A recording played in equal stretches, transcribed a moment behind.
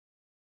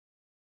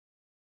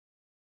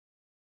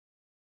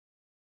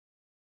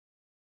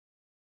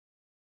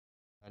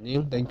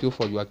name. Thank you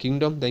for your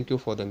kingdom. Thank you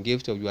for the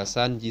gift of your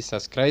Son,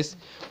 Jesus Christ,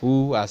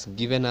 who has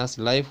given us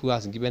life, who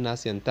has given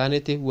us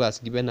eternity, who has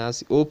given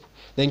us hope.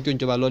 Thank you,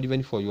 Jehovah Lord,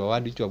 even for your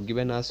word which you have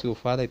given us, oh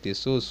Father. It is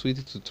so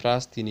sweet to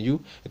trust in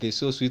you. It is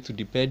so sweet to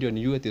depend on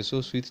you. It is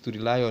so sweet to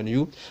rely on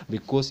you,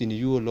 because in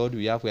you, O Lord,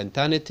 we have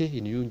eternity.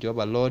 In you,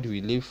 Jehovah Lord,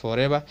 we live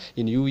forever.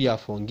 In you, we are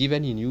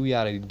forgiven. In you, we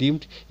are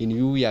redeemed. In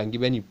you, we are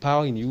given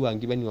power. In you, we are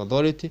given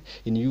authority.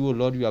 In you, O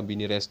Lord, we have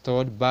been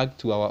restored back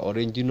to our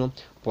original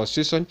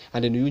position,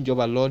 and in you,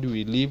 Jehovah Lord,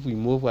 we live, we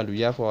move, and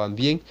we have our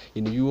being.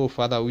 In you, O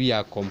Father, we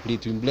are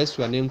complete. We bless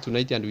your name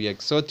tonight and we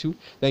exhort you.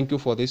 Thank you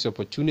for this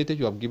opportunity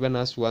you have given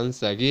us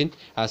once again,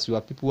 as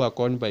your people who are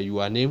called by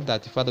your name,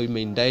 that Father, we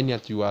may dine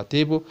at your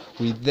table.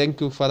 We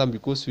thank you, Father,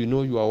 because we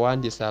know your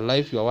word is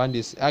alive, your word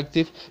is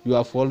active. You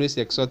have always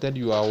exalted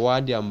your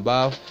word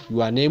above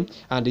your name,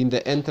 and in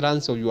the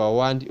entrance of your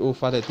word, O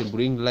Father, to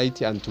bring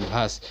light unto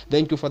us.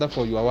 Thank you, Father,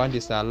 for your word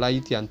is a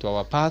light unto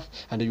our path,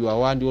 and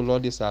your word, O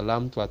Lord, is a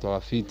lamp to our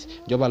feet.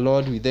 Jehovah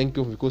Lord, we thank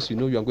you because we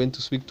know you are going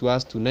to speak to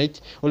us tonight.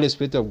 Holy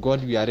Spirit of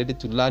God, we are ready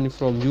to learn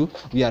from you.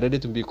 We are ready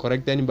to be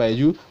corrected by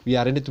you. We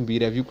are ready to be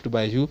rebuked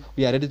by you.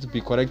 We are ready to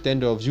be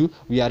corrected of you.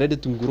 We are ready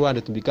to grow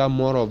and to become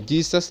more of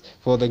Jesus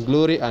for the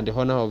glory and the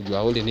honor of your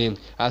holy name.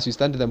 As we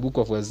stand in the book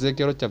of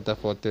Ezekiel chapter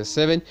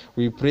 47,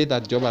 we pray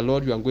that, Jehovah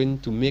Lord, you are going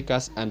to make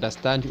us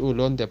understand, O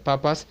Lord, the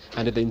purpose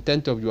and the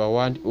intent of your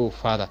word, O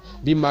Father.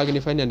 Be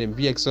magnified and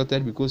be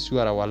exalted, because you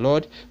are our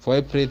Lord. For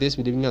I pray this,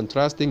 believing and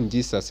trusting in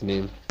Jesus'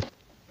 name.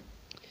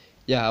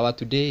 Yeah, our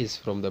today's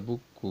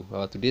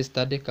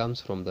study comes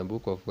from the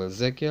book of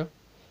Ezekiel,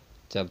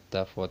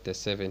 chapter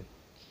 47.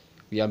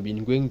 We have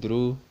been going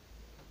through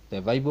the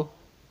Bible,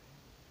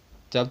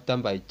 chapter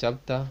by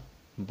chapter,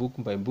 book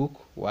by book,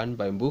 one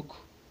by book,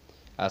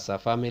 as a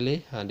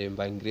family, and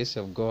by grace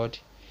of God,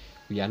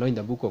 we are now in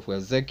the book of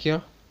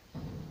Ezekiel,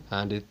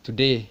 and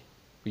today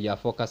we are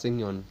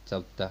focusing on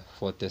chapter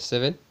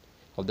 47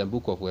 of the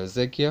book of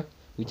Ezekiel,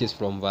 which is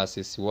from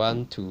verses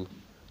 1 to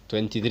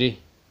 23.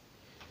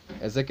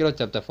 Ezekiel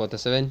chapter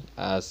 47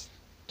 has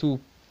two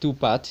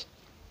parts.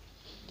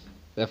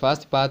 The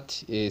first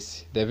part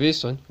is the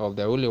vision of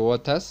the holy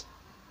waters,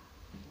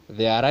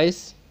 their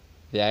rise,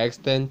 their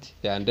extent,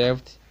 their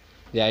depth,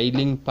 their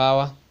healing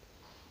power,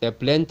 the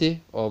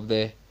plenty of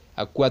the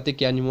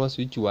aquatic animals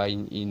which were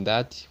in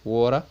that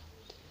water,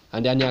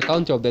 and an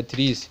account of the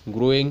trees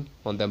growing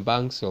on the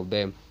banks of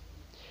them.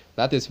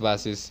 That is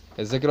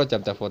Ezekiel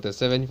chapter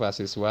 47,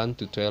 verses 1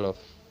 to 12.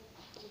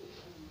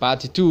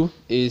 Part 2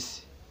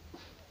 is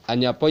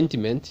an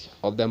appointment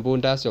of the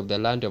borders of the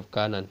land of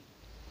Canaan,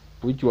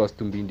 which was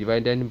to be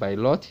divided by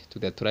lot to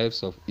the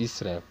tribes of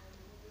Israel,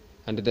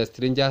 and the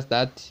strangers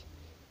that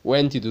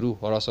went through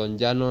or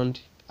sojourned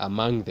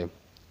among them.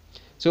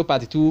 So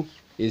part 2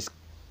 is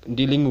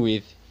dealing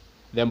with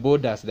the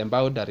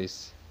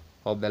boundaries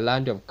of the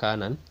land of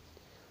Canaan,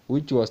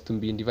 which was to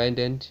be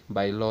divided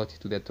by lot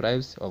to the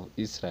tribes of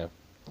Israel,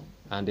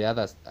 and the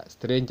other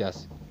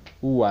strangers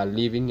who were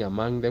living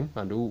among them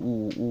and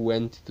who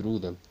went through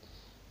them,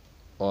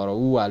 or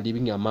who are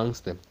living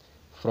amongst them.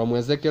 From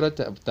Ezekiel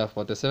chapter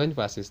 47,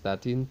 verses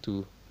 13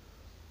 to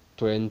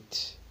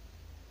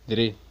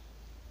 23.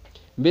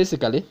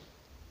 Basically,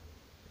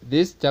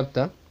 this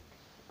chapter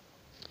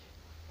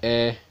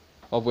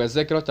of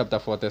Ezekiel chapter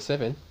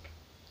 47,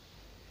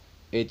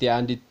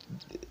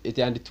 it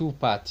had two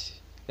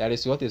parts. There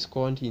is what is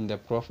called in the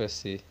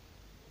prophecy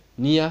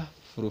near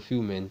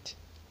fulfillment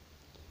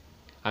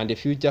and the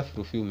future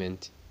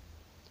fulfillment.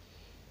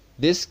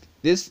 This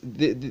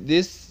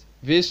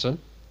vision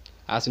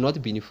has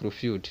not been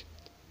fulfilled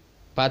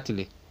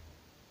partly.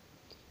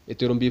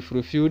 It will be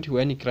fulfilled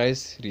when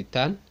Christ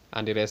returns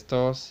and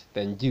restores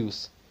the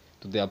Jews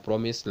to their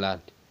promised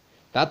land.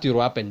 That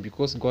will happen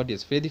because God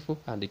is faithful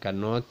and he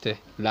cannot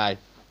lie.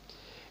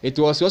 It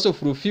was also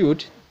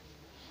fulfilled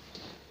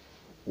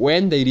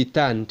when they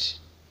returned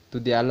to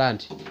their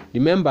land.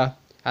 Remember,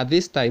 at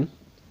this time,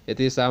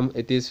 it is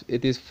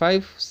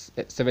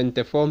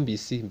 574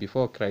 BC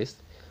before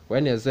Christ,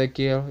 when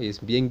Ezekiel is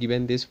being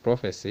given this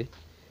prophecy,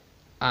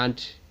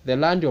 and the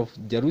land of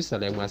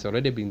Jerusalem has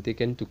already been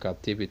taken to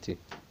captivity.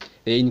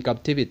 In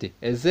captivity.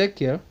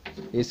 Ezekiel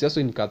is also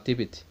in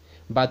captivity.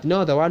 But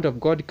now the word of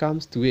God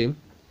comes to him,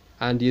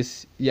 and he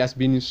has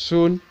been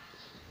shown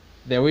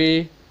the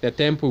way the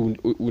temple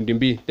would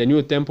be, the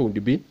new temple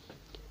would be.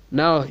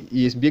 Now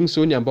he is being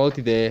shown about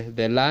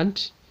the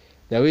land,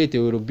 the way it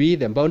will be,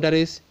 the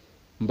boundaries,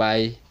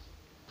 by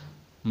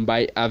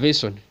a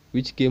vision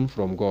which came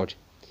from God.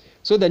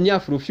 So the near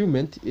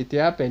fulfillment, it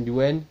happened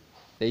when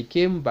they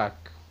came back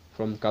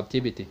from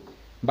captivity.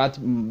 But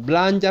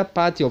larger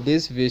part of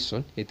this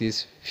vision, it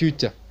is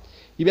future.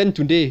 Even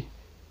today,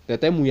 the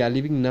time we are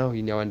living now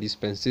in our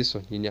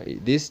dispensation, in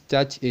this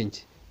church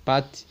age,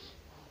 part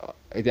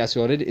it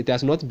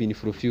has not been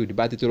fulfilled,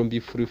 but it will be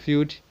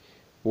fulfilled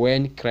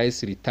when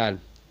Christ returns.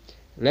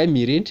 Let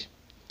me read.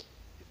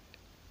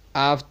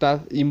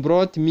 After he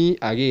brought me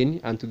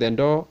again unto the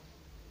door.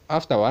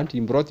 Afterward,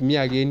 he brought me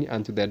again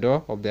unto the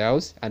door of the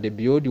house, and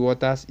behold,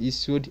 waters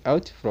issued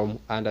out from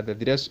under the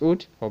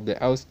threshold of the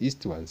house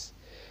eastwards.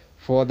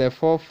 For the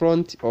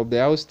forefront of the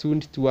house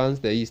stood towards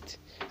the east,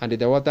 and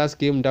the waters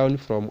came down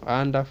from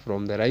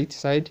the right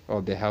side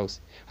of the house,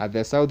 at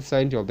the south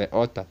side of the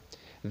altar.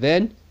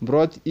 Then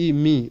brought he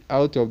me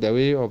out of the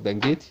way of the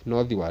gate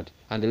northward,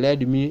 and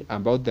led me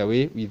about the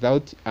way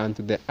without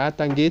unto the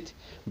outer gate,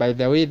 by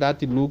the way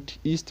that looked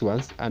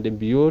eastwards, and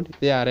behold,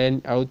 there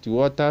ran out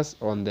waters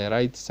on the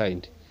right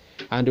side.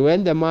 And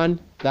when the man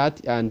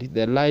that and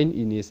the line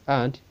in his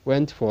hand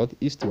went forth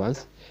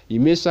eastwards, he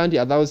measured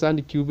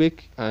 1,000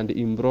 cubits, and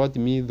he brought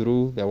me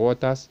through the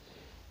waters.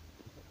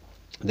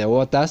 The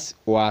waters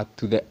were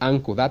to the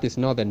ankle, that is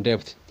not the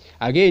depth.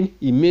 Again,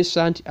 he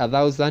measured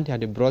 1,000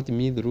 and brought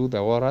me through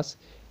the waters.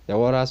 The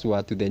waters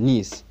were to the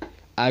knees.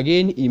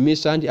 Again, he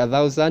measured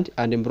 1,000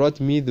 and brought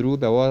me through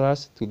the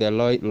waters to the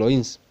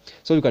loins.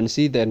 So you can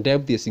see the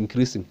depth is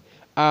increasing.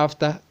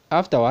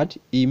 Afterward,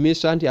 he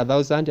measured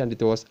 1,000, and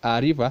it was a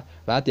river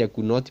that I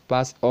could not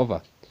pass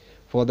over.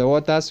 For the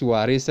waters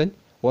were risen,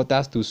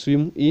 waters to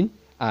swim in,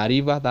 a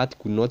river that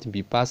could not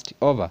be passed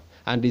over.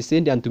 And he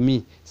said unto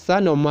me,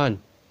 Son of man,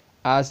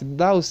 hast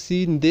thou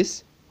seen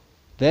this?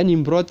 Then he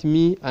brought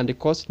me and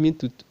caused me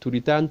to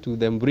return to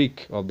the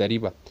brink of the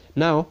river.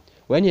 Now,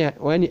 when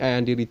I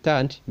had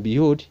returned,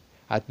 behold,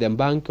 at the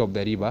bank of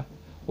the river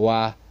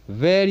were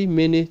very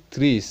many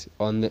trees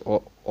on the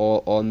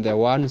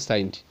one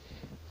side,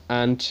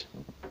 and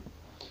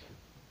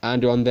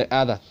on the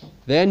other.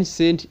 Then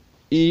said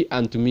he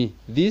unto me,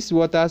 These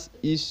waters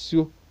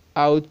issue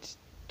out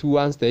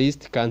towards the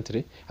east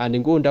country,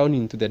 and go down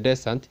into the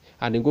desert,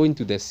 and go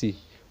into the sea,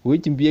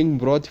 which being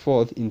brought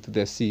forth into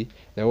the sea,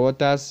 the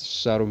waters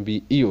shall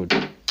be healed.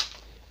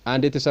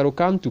 And it shall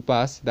come to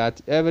pass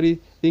that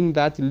everything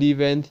that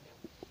liveth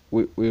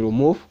will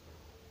move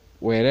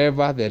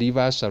wherever the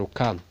river shall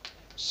come,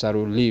 shall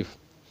live.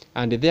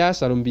 And there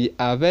shall be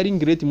a very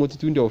great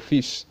multitude of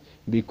fish,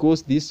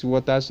 because these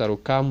waters shall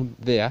come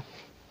there.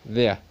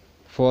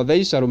 For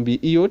they shall be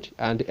healed,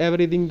 and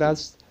everything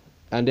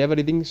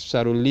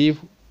shall live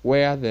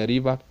where the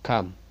river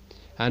come.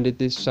 And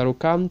it shall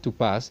come to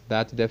pass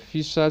that the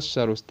fishers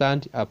shall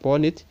stand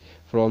upon it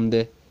from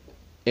the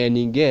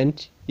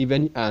Enigent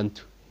even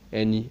unto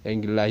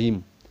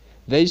Englaim.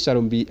 They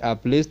shall be a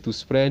place to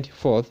spread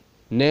forth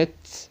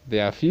nets.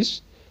 Their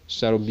fish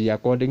shall be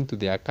according to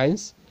their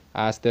kinds,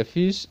 as the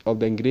fish of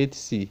the great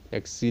sea,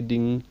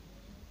 exceeding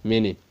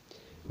many.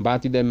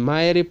 But the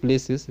miry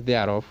places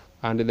thereof,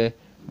 and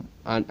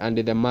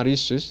the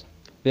marishes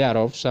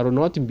thereof shall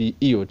not be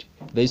healed,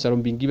 they shall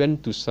be given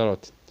to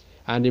salt.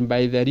 And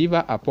by the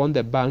river upon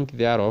the bank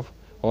thereof,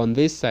 on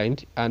this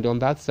side and on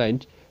that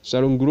side,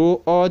 shall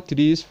grow all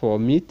trees for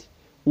meat,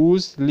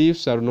 whose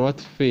leaves shall not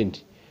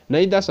faint,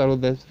 neither shall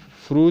the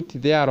fruit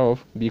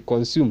thereof be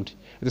consumed.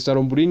 It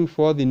shall bring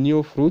forth the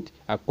new fruit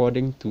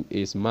according to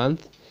its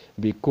month,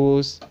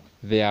 because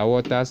their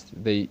waters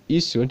they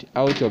issued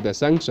out of the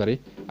sanctuary,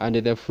 and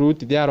the fruit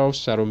thereof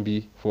shall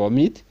be for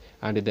meat,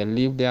 and the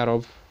leaf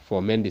thereof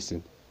for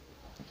medicine.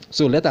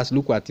 So let us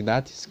look at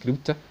that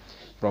scripture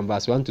from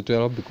verse 1 to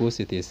 12, because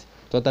it is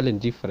totally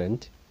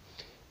different.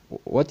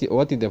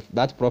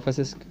 That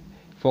prophecy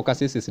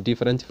focuses is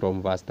different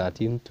from verse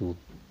 13 to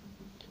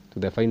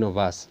the final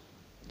verse.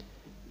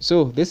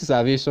 So this is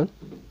a vision,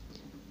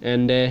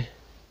 and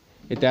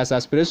it has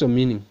a spiritual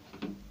meaning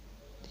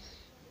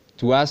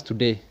to us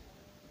today.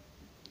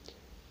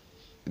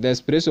 The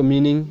spiritual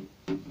meaning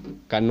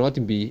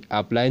cannot be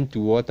applied to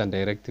water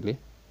directly.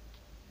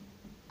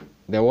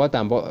 The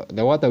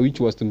water which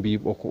was to be,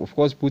 of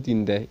course, put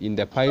in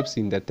the pipes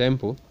in the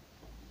temple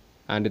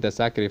and the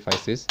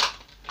sacrifices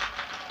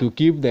to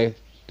keep the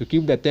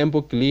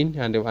temple clean,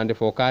 and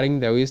for carrying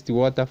the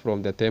wastewater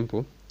from the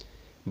temple,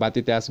 but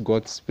it has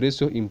got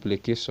spiritual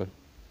implication,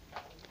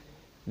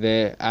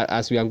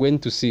 as we are going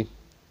to see.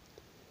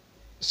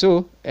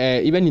 So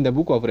even in the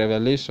book of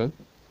Revelation,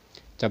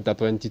 chapter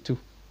 22,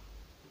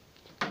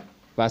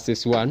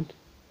 verses 1,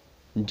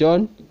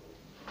 John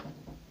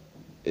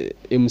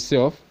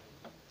himself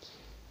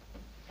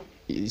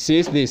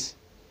says this,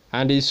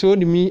 and he showed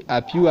me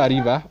a pure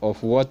river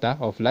of water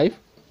of life,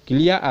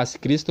 clear as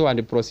crystal,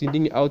 and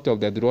proceeding out of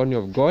the throne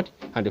of God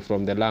and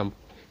from the Lamb.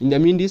 In the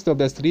midst of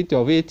the street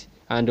of it,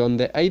 and on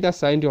the either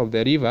side of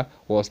the river,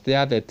 was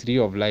there the tree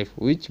of life,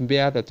 which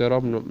bare the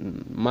 12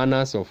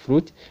 manners of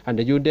fruit, and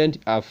yielded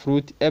a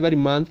fruit every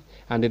month,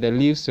 and the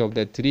leaves of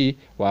the tree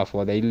were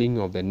for the healing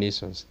of the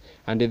nations.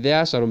 And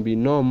there shall be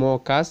no more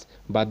curse,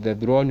 but the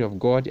throne of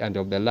God and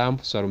of the Lamb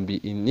shall be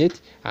in it,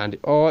 and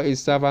all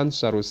his servants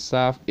shall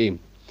serve him.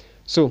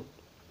 So,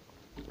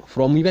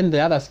 from even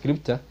the other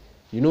scripture,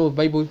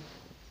 Bible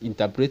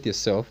interpret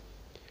itself,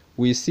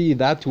 we see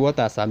that what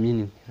has a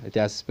meaning. It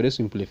has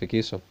spiritual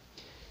implication.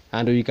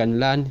 And we can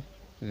learn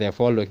the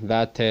following,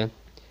 that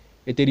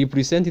it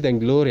represents the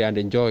glory and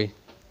the joy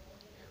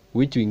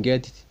which we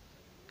get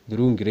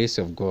through grace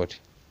of God.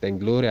 The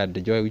glory and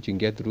the joy which we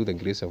get through the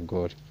grace of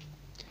God.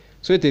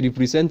 So it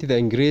represents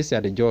the grace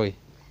and the joy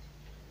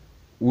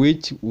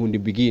which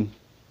would begin.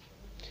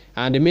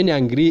 And many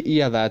agree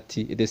here that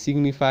it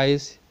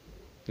signifies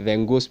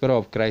the gospel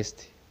of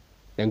Christ,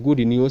 the good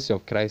news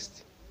of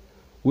Christ,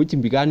 which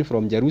began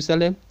from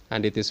Jerusalem,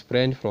 and it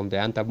spread from the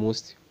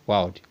uttermost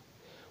world.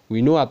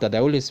 We know after the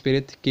Holy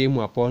Spirit came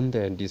upon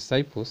the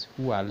disciples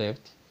who were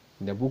left,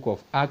 in the book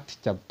of Acts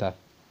chapter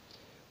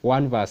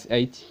 1 verse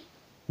 8,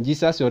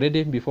 Jesus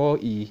already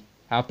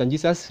after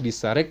Jesus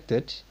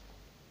resurrected,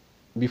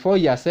 before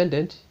he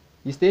ascended,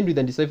 he stayed with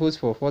the disciples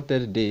for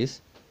 40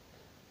 days,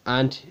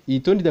 and he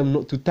told them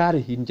not to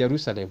tarry in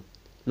Jerusalem,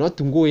 not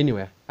to go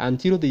anywhere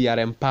until they are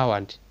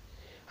empowered.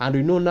 And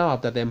we know now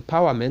after the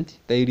empowerment,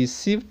 they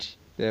received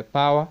the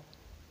power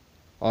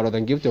or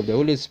the gift of the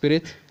Holy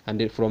Spirit,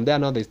 and from there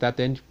now they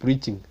started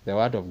preaching the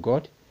word of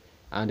God,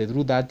 and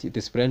through that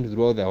it spread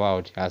throughout the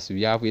world as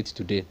we have it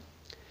today.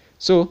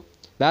 So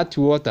that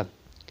water,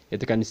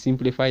 it can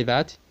simplify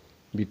that,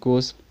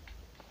 because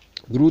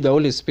through the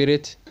Holy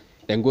Spirit,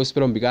 the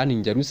gospel began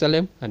in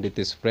Jerusalem and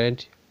it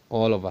spread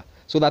all over.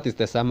 So that is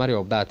the summary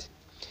of that.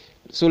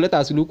 So let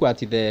us look at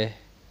the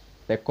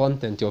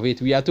content of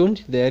it. We are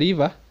told the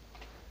river,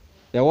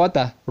 the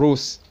water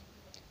rose.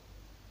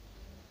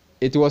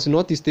 It was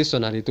not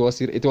stationary,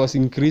 it was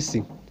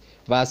increasing.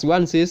 Verse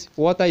 1 says,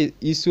 water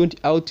issued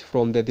out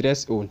from the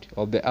threshold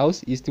of the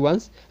house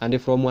eastwards, and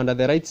from under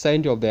the right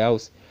side of the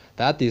house,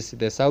 that is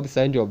the south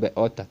side of the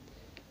altar.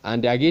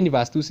 And again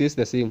verse 2 says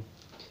the same.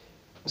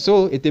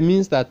 So it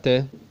means that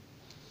the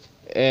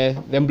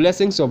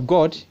blessings of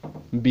God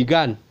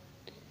began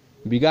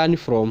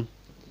from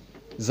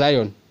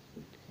Zion.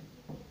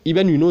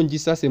 Even you know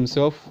Jesus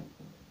himself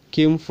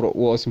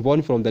was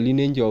born from the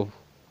lineage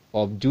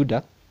of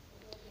Judah.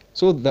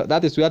 So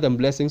that is where the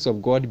blessings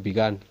of God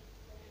began.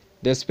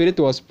 The Spirit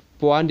was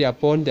poured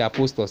upon the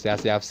apostles,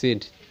 as I have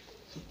said,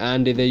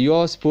 and they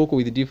all spoke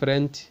with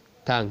different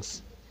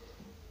tongues.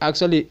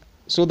 Actually,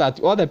 so that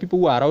all the people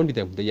who were around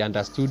them, they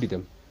understood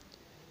them.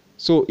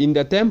 So in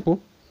the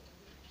temple,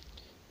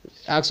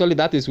 actually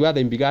that is where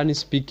they began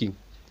speaking,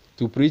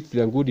 to preach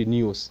the good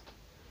news,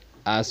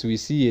 as we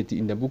see it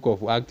in the book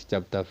of Acts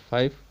chapter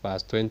 5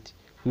 verse 20.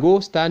 Go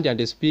stand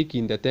and speak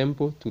in the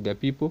temple to the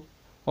people,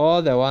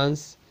 all the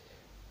ones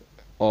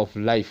of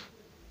life.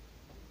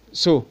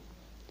 So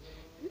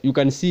you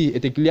can see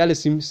it clearly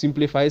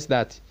simplifies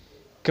that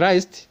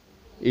Christ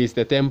is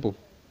the temple,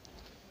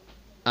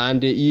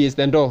 and he is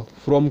the door.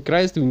 From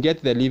Christ we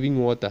get the living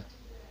water.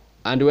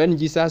 And when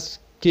Jesus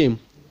came,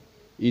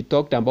 he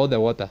talked about the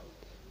water.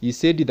 He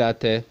said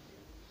that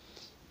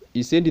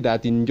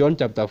in John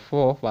chapter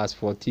 4 verse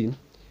 14,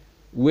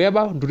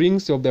 whoever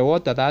drinks of the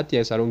water that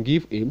I shall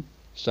give him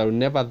shall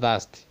never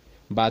thirst,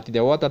 but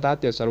the water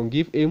that I shall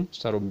give him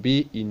shall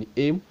be in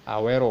him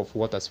a well of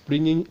water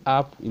springing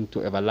up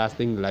into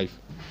everlasting life.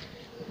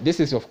 This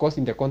is of course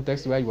in the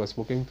context where he was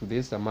speaking to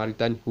this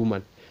Samaritan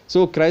woman.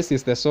 So Christ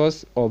is the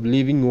source of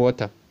living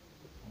water.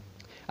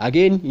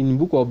 Again in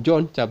book of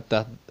John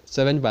chapter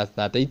 7 verse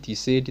 38, he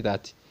said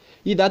that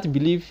he that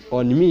believe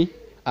on me,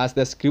 as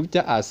the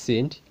scripture has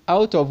said,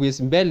 out of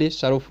his belly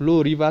shall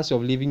flow rivers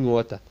of living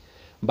water.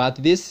 But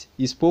this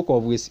he spoke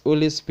of his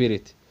Holy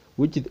Spirit,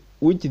 which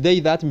they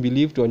that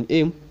believed on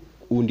him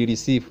would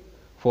receive,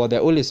 for the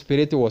Holy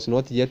Spirit was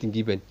not yet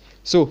given.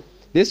 So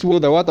this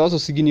word, the water, also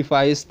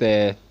signifies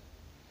the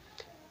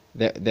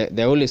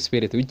Holy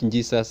Spirit which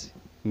Jesus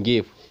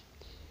gave.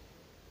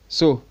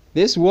 So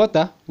this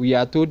water, we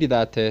are told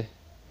that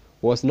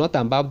was not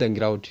above the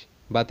ground,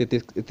 but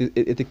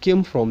it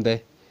came from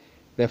the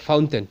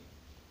fountain.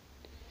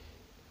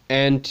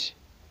 And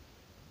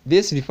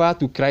this refers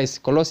to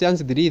Christ.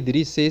 Colossians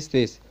 3:3 says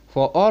this,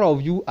 for all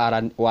of you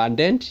were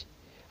dead,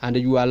 and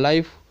your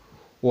life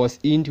was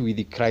hid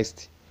with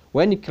Christ.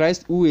 When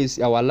Christ, who is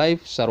our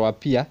life, shall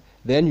appear,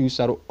 then you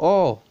shall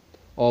all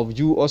of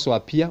you also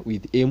appear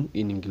with him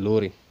in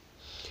glory.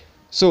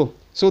 So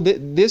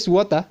this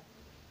water,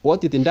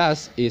 what it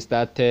does is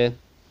that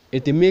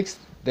it makes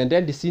the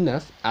dead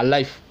sinners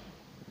alive.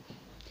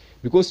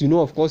 Because you know,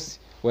 of course,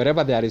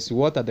 wherever there is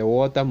water, the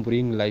water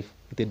brings life.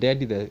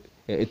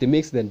 It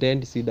makes the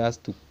dead sinners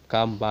to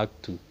come back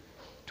to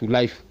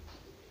life.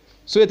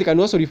 So it can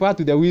also refer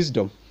to the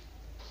wisdom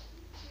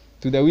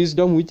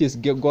which is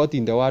got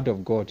in the word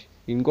of God.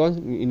 In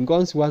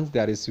God's once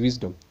there is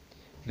wisdom.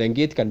 The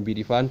gate can be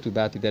referred to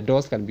that. The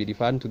doors can be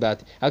referred to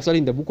that. Actually,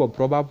 in the book of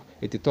Proverbs,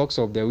 it talks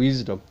of the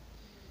wisdom.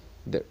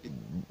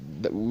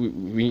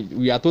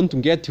 We are told to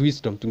get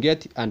wisdom, to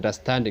get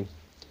understanding.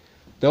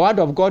 The word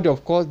of God,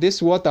 of course,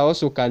 this water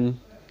also can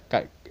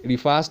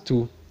refers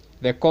to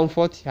the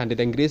comfort and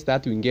the grace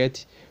that we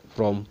get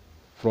from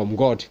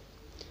God.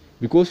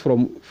 Because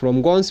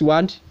from God's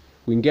word,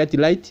 we get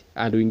light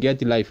and we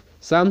get life.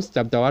 Psalms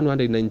chapter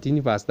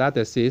 119 verse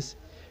 30 says,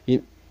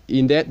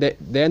 in the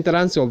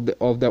entrance of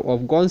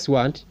God's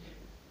word,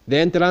 the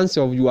entrance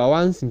of your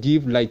words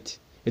give light.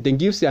 It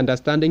gives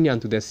understanding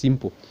unto the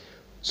simple.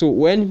 So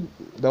when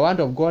the word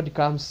of God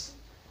comes,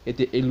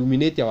 it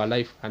illuminates our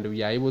life, and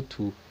we are able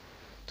to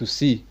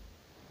see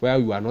where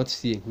we are not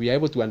seeing. We are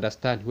able to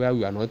understand where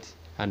we are not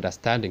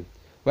understanding.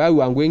 Where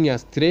we are going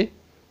astray,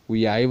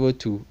 we are able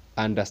to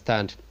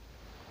understand.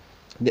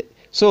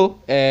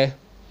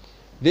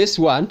 This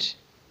one,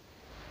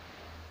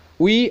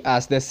 we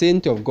as the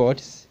saint of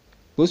God,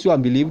 Those who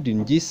have believed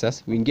in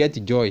Jesus, we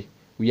get joy.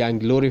 We are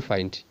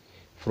glorified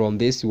from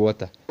this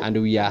water,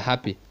 and we are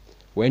happy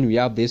when we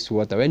have this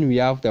water, when we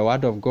have the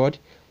word of God,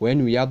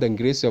 when we have the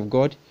grace of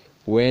God,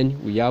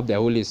 when we have the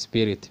Holy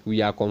Spirit.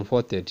 We are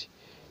comforted.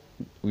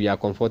 We are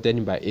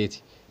comforted by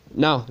it.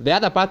 Now, the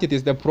other part, it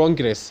is the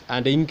progress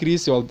and the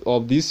increase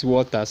of these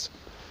waters.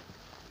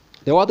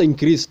 The water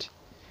increased.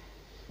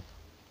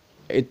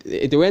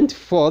 It went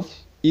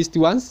forth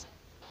eastwards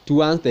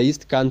towards the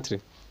east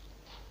country.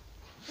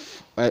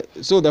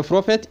 So the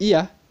prophet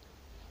here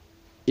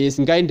is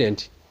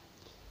guided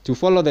to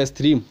follow the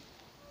stream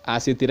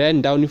as it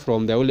ran down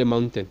from the holy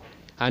mountain.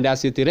 And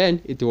as it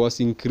ran, it was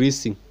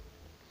increasing.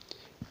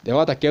 The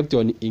water kept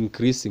on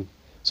increasing.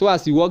 So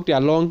as he walked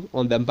along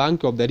on the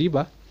bank of the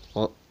river,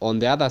 on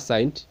the other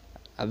side,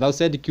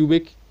 1,000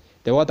 cubic,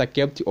 the water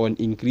kept on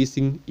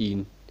increasing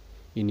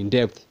in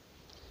depth.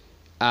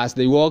 As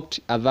they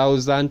walked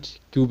 1,000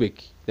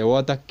 cubic, the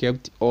water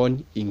kept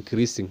on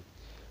increasing.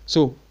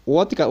 So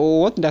what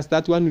does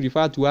that one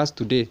refer to us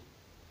today?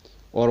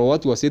 Or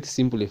what was it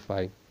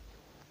simplifying?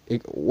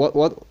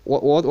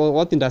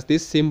 What does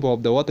this symbol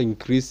of the water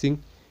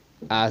increasing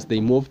as they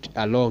moved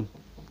along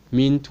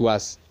mean to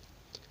us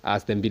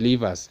as the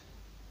believers?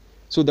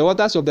 So the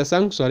waters of the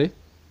sanctuary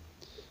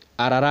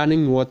are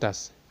running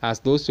waters, as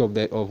those of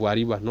a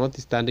river, not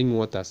standing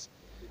waters.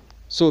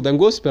 So the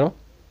gospel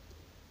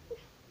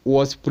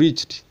was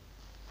preached.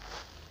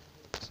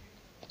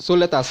 So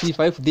let us see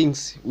 5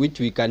 things which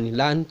we can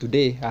learn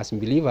today as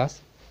believers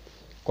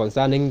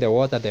concerning the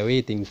water, the way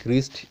it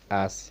increased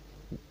as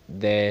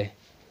the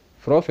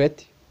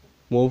prophet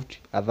moved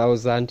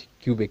 1,000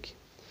 cubic.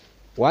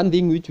 One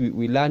thing which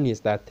we learn is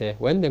that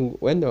when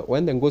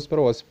the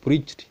gospel was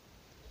preached,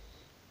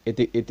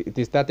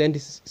 it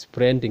started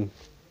spreading.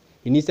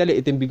 Initially,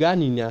 it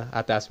began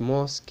at a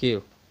small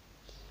scale,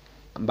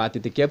 but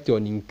it kept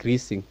on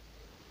increasing.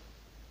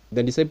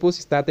 The disciples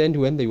started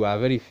when they were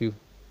very few,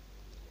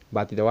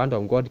 but the word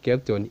of God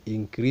kept on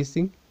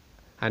increasing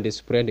and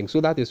spreading.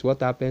 So that is what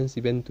happens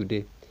even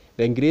today.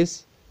 The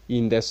grace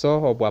in the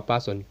soul of a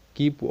person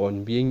keep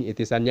on being,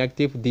 it is an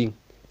active thing.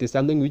 It is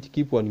something which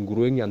keep on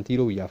growing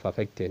until we are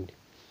perfected.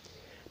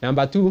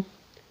 Number 2,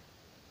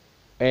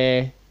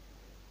 they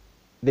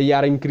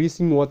are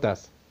increasing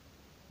waters.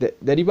 The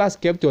rivers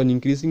kept on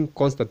increasing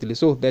constantly.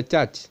 So the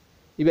church,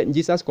 even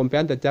Jesus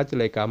compared the church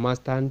like a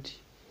mustard,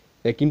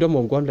 the kingdom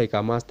of God like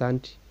a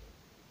mustard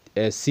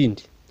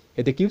seed.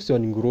 It keeps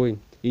on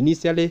growing.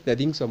 Initially, the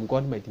things of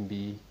God might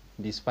be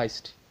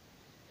despised.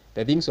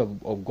 The things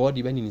of God,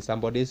 even in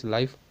somebody's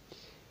life,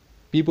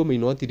 people may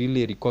not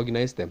really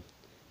recognize them.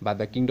 But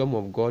the kingdom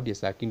of God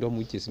is a kingdom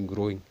which is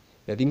growing.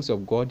 The things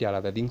of God are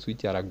the things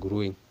which are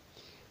growing.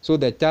 So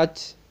the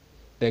church,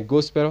 the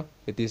gospel,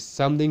 it is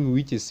something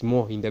which is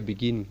small in the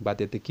beginning, but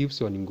it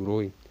keeps on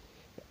growing.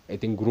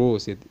 It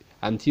grows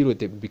until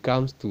it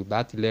becomes to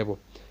that level.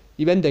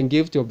 Even the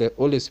gift of the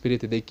Holy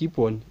Spirit, they keep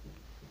on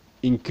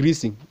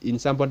increasing in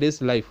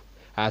somebody's life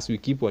as we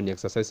keep on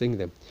exercising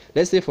them.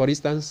 Let's say, for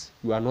instance,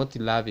 you are not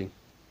loving,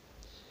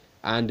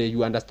 and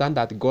you understand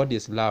that God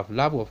is love.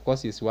 Love, of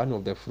course, is one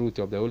of the fruit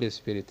of the Holy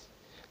Spirit.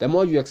 The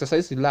more you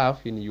exercise love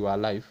in your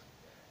life,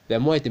 the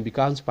more it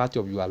becomes part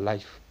of your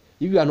life.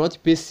 If you are not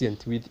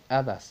patient with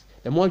others,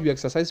 the more you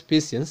exercise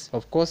patience,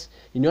 of course,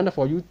 in order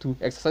for you to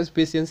exercise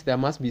patience, there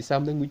must be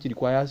something which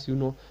requires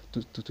to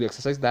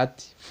exercise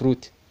that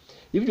fruit.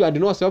 If you are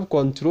not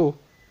self-control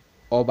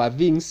over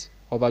things,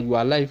 over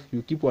your life,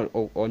 you keep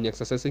on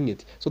exercising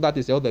it. So that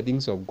is how the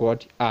things of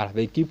God are.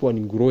 They keep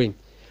on growing.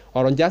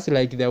 Or just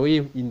like the way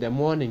in the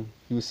morning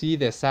you see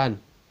the sun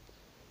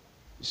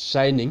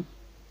shining.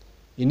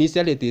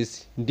 Initially it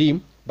is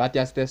dim, but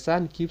as the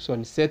sun keeps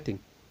on setting,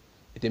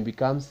 it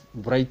becomes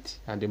bright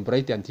and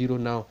bright until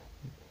now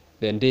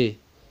the day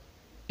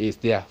is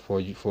there for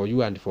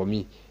you and for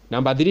me.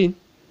 Number 3,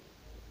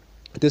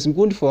 it is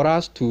good for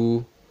us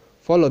to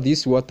follow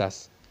these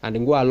waters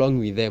and go along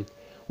with them.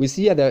 We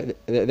see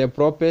the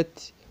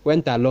prophet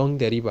went along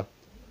the river,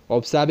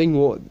 observing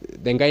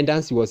the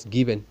guidance he was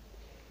given.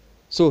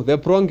 So the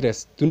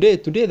progress, today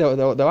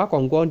the work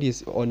of God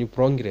is on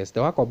progress.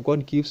 The work of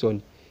God keeps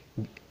on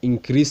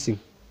increasing.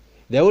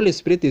 The Holy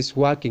Spirit is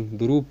working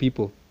through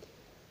people.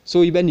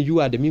 So even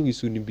you and me, we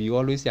should be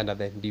always under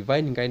the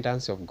divine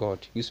guidance of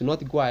God. We should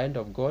not go ahead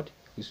of God.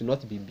 We should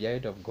not be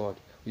behind of God.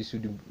 We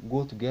should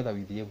go together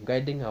with Him,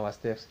 guiding our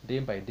steps day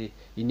by day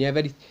in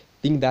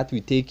everything that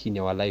we take in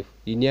our life,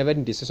 in every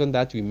decision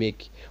that we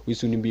make. We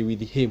should be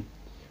with Him,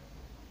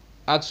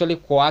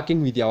 actually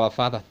working with our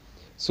Father,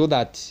 so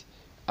that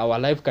our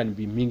life can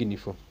be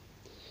meaningful.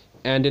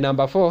 And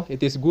number 4,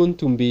 it is good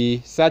to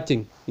be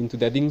searching into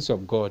the things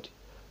of God,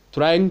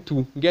 trying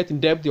to get in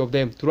depth of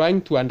them,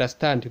 trying to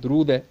understand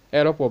through the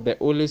help of the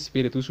Holy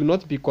Spirit. We should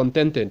not be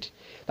contented.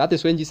 That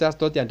is when Jesus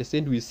taught and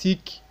said we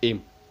seek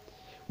Him.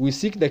 We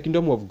seek the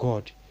kingdom of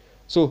God.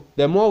 So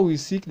the more we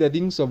seek the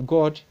things of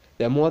God,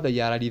 the more they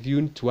are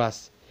revealed to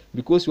us.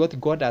 Because what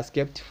God has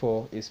kept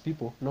for His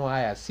people, no eye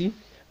has seen,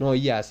 no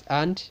ear has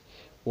heard,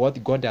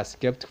 what God has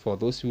kept for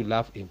those who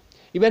love Him.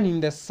 Even in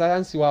the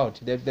science world,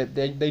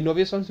 the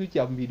innovations which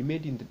have been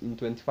made in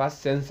 21st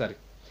century,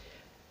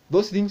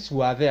 those things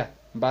were there,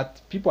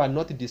 but people are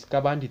not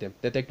discovering them.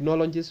 The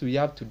technologies we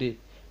have today,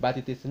 but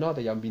it is not,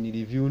 they have been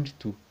revealed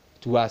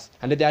to us.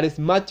 And there is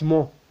much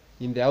more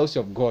in the house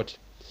of God,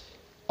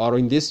 or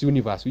in this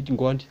universe, which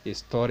God is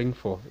storing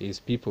for his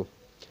people.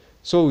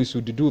 So we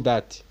should do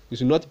that. We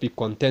should not be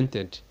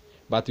contented,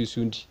 but we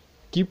should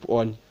keep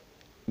on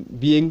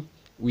being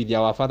with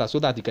our Father, so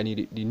that he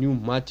can renew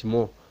much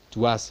more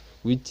to us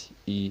which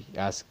he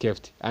has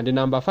kept. And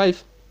number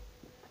 5,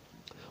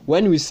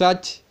 when we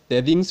search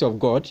the things of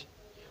God,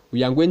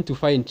 we are going to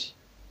find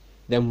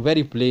them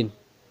very plain.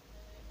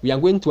 We are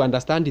going to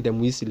understand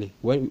them easily.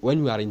 When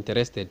we are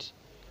interested,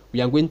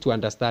 we are going to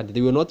understand.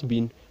 They will not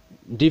be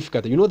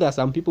difficult. You know, there are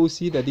some people who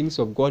see the things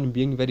of God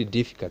being very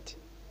difficult.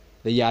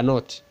 They are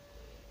not.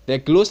 The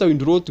closer we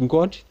draw to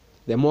God,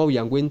 the more we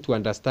are going to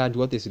understand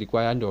what is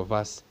required of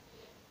us.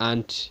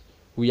 And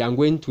we are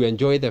going to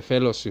enjoy the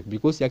fellowship,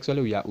 because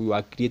actually we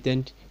were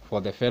created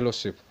for the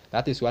fellowship.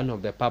 That is one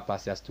of the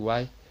purposes as to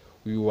why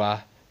we were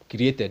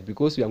created,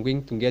 because we are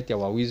going to get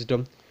our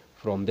wisdom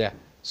from there.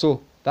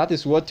 So that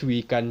is what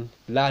we can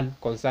learn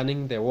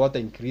concerning the water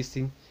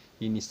increasing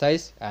in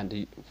size,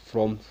 and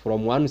from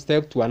one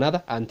step to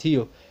another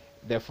until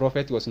the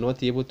prophet was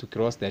not able to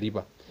cross the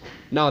river.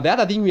 Now the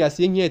other thing we are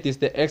seeing here is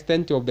the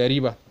extent of the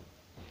river.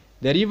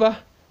 The river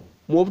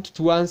moved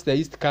towards the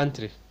east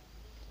country,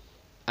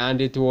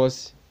 and it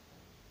was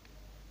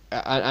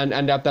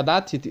and after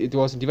that it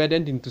was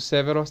divided into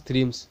several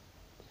streams.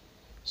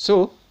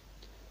 So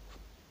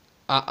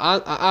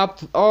up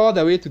all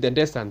the way to the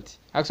descent.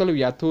 Actually,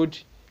 we are told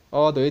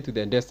all the way to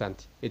the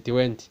descent. It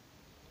went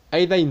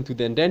either into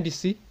the Dead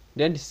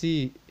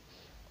Sea,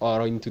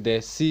 or into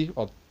the Sea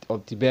of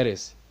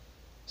Tiberias.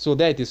 So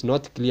there it is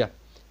not clear.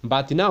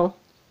 But now,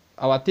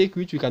 our take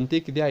which we can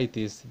take there, it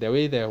is the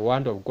way the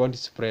word of God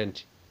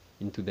spread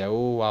into the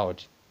whole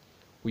world.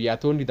 We are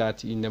told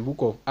that in the book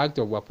of Acts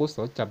of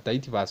Apostles, chapter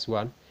 8, verse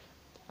 1,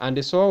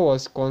 and Saul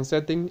was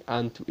consenting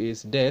unto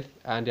his death,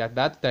 and at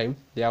that time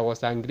there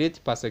was a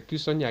great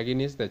persecution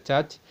against the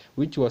church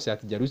which was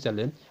at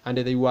Jerusalem, and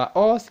they were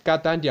all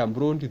scattered and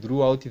blown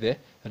throughout the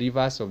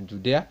rivers of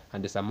Judea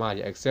and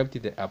Samaria,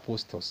 except the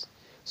apostles.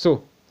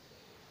 So,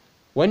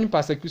 when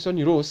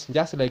persecution rose,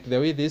 just like the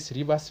way this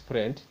river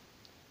spread,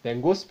 the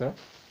gospel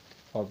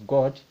of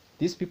God,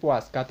 these people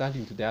were scattered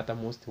into the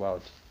uttermost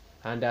world.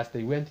 And as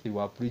they went, they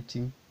were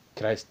preaching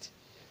Christ.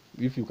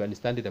 If you can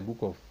study the book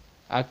of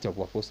Acts of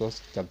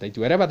Apostles, chapter 8.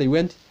 Wherever they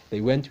went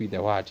with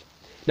the word.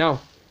 Now,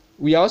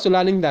 we are also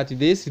learning that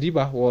this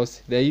river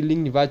was the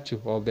healing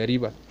virtue of the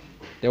river,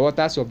 the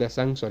waters of the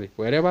sanctuary.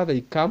 Wherever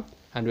they come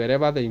and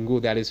wherever they go,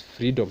 there is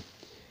freedom.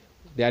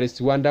 There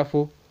is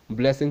wonderful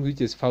blessing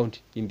which is found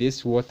in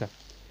this water.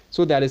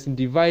 So there is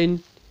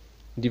divine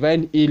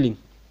healing.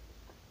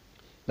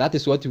 That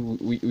is what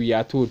we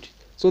are told.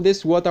 So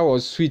this water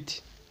was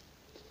sweet.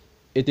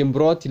 It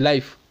brought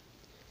life.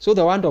 So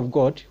the word of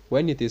God,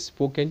 when it is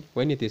spoken,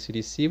 when it is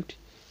received,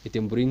 it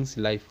brings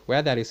life.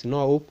 Where there is no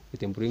hope,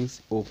 it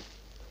brings hope.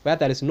 Where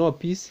there is no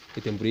peace,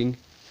 it brings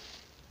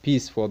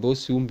peace for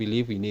those who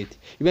believe in it.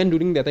 Even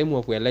during the time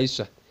of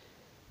Elisha,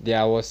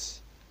 there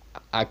was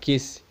a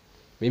case.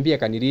 Maybe I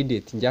can read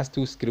it in just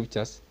 2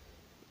 scriptures.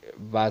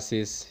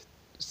 Verses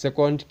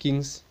 2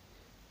 Kings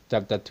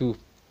chapter 2,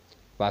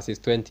 verses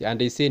 20. And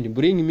they said,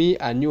 bring me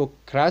a new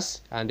crush,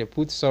 and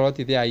put salt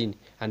therein.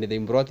 And they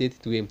brought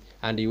it to him.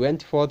 And he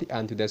went forth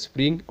unto the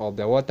spring of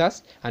the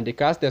waters, and they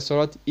cast the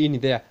salt in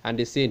there. And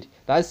they said,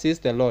 thus says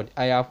the Lord,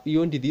 I have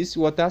healed these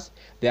waters,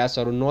 there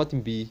shall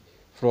not be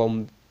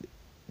from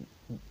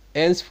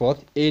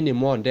henceforth any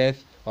more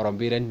death or a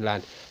barren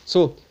land.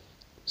 So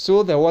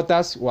the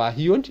waters were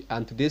healed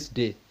unto this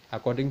day,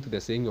 according to the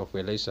saying of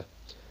Elisha.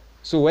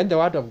 So when the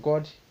word of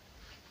God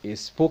is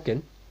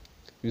spoken,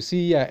 you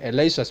see here,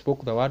 Elisha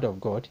spoke the word of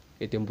God.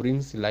 It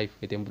brings life.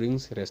 It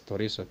brings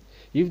restoration.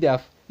 If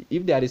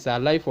there is a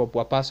life of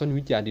a person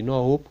which had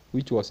no hope,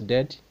 which was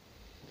dead,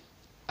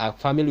 a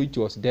family which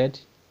was dead,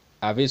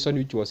 a vision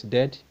which was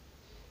dead,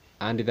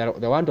 and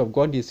the word of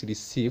God is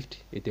received,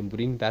 it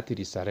brings that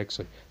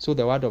resurrection. So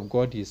the word of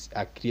God is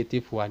a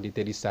creative word. It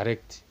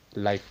resurrects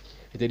life.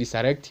 It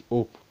resurrects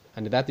hope.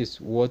 And that is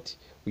what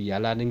we are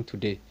learning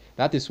today.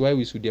 That is why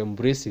we should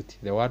embrace it,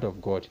 the word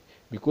of God,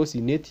 because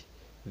in it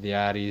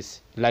there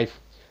is life.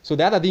 So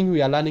the other thing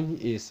we are learning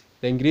is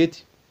the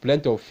great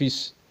plenty of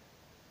fish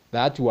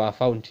that were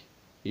found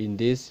in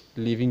this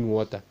living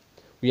water.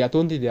 We are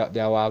told that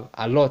there were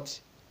a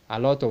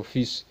lot of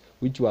fish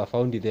which were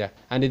found there,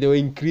 and they were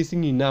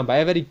increasing in number.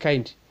 Every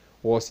kind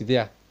was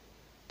there.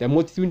 The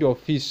multitude of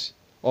fish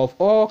of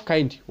all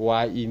kinds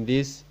were in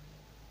this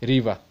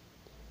river.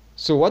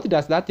 So what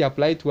does that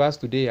apply to us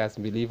today as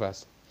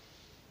believers?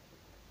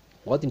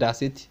 What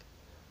does it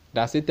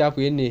have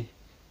any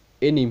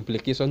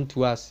implication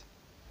to us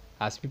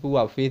as people who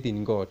have faith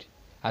in God,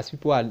 as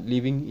people who are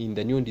living in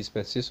the new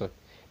dispensation?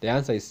 The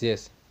answer is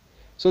yes.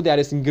 So there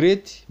is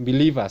great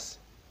believers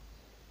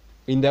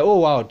in the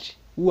whole world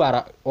who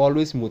are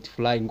always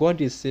multiplying. God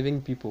is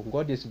saving people.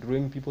 God is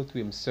drawing people to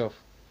himself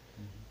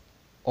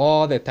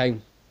all the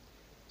time.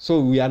 So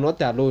we are not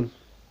alone.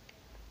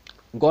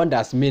 God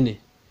has many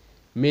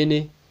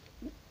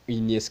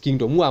in his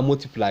kingdom who are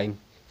multiplying.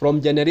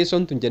 From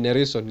generation to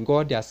generation,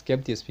 God has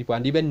kept his people.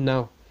 And even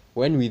now,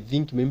 when we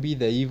think maybe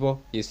the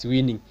evil is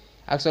winning,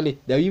 actually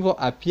the evil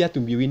appear to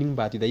be winning,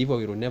 but the evil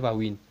will never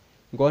win.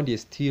 God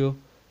is still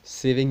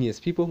saving his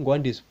people.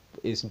 God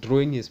is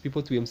drawing his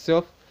people to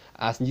himself,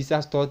 as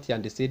Jesus taught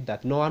and said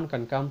that no one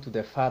can come to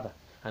the Father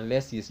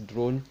unless he is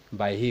drawn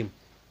by him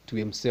to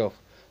himself.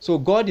 So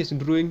God is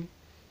drawing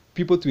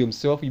people to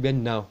himself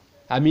even now.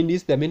 I mean,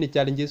 these are the many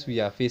challenges we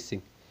are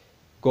facing.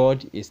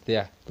 God is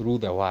there through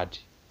the word.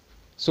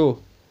 So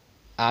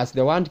as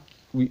the word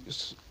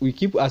we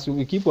keep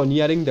on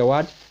hearing the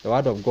word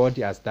of God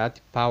has that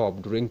power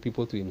of drawing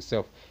people to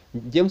himself.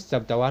 James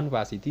chapter 1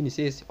 verse 18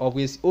 says, of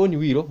his own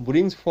will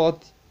brings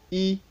forth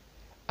he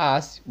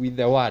us with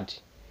the word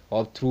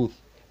of truth,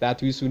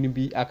 that we should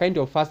be a kind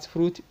of first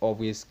fruit of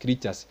his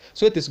creatures.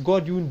 So it is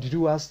God who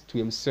drew us to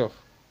himself.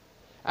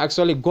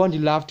 Actually, God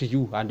loved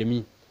you and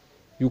me.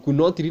 You could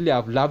not really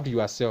have loved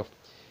yourself.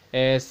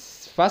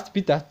 As 1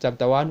 Peter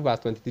chapter 1 verse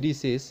 23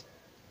 says,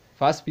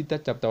 1 Peter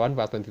chapter 1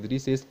 verse 23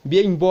 says,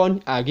 being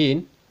born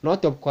again,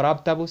 not of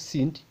corruptible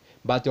seed,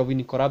 but of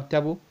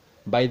incorruptible,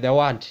 by the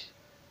word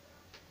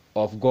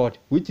of God,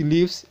 which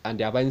lives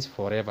and abides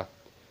forever.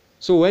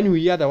 So when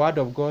we hear the word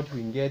of God,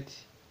 we get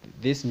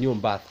this new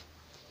birth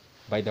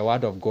by the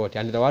word of God,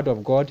 and the word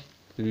of God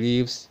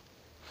lives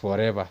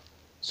forever.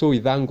 So we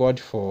thank God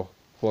for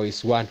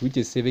his word, which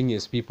is saving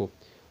his people.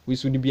 We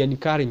should be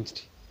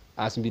encouraged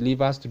as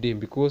believers today,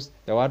 because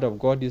the word of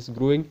God is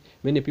growing.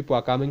 Many people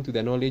are coming to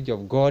the knowledge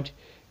of God.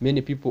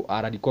 Many people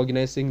are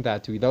recognizing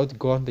that without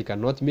God they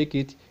cannot make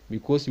it,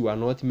 because you are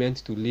not meant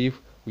to live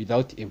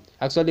without him.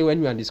 Actually,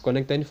 when we are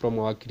disconnected from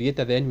our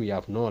Creator, then we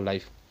have no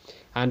life.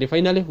 And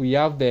finally, we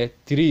have the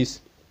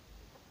trees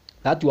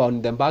that were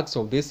on the banks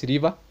of this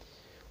river.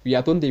 We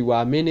are told there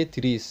were many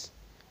trees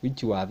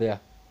which were there,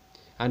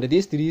 and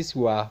these trees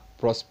were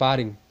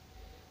prospering.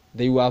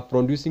 They were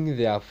producing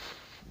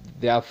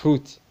their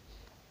fruit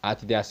at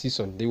their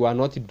season. They were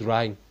not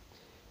drying.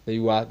 They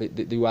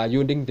were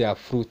yielding their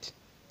fruit.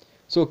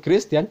 So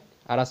Christians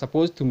are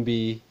supposed to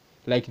be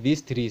like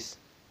these trees.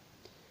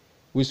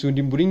 We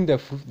should bring the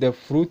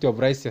fruit of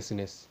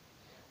righteousness.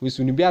 We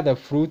should bear the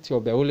fruit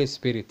of the Holy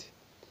Spirit,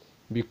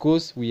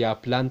 because we are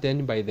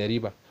planted by the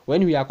river.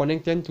 When we are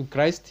connected to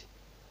Christ,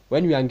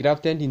 when we are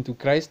grafted into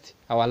Christ,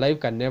 our life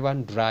can never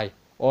dry.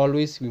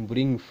 Always we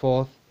bring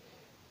forth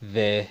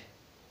the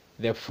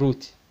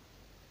fruit.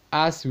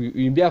 As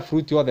we bear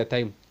fruit all the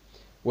time,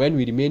 when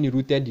we remain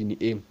rooted in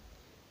him.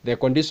 The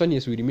condition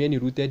is we remain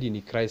rooted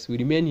in Christ. We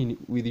remain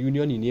with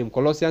union in him.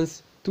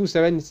 Colossians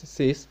 2:7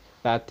 says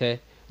that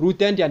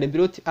rooted and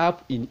built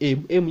up in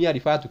him, here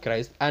refer to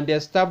Christ, and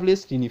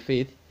established in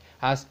faith,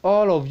 as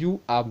all of you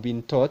have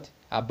been taught,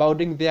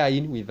 abounding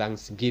therein with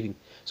thanksgiving.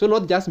 So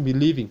not just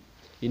believing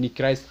in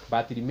Christ,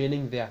 but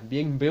remaining there,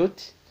 being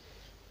built,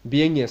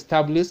 being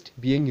established,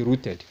 being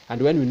rooted.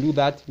 And when we do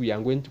that, we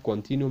are going to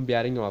continue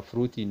bearing our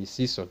fruit in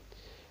season,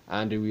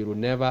 and we will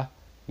never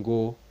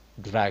go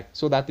dry.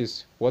 So that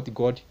is what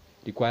God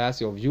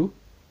requires of you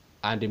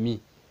and me.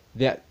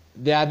 There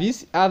are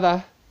these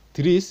other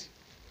trees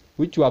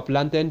which were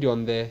planted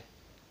on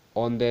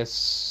the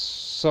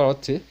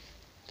salt.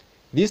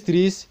 These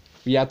trees,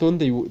 we are told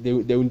they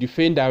will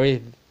defend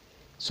away.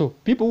 So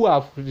people who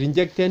have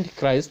rejected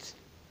Christ,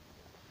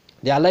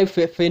 their life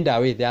fade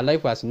away. Their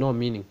life has no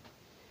meaning.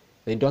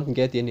 They don't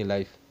get any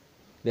life.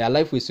 Their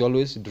life is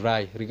always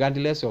dry,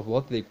 regardless of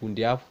what they could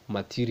have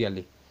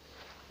materially.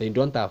 They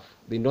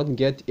don't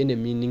get any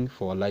meaning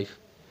for life.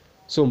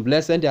 So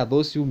blessed are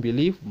those who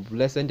believe,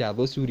 blessed are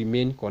those who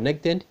remain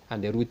connected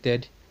and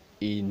rooted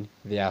in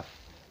their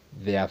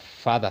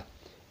Father,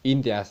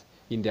 in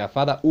their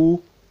Father,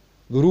 who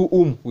through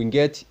whom we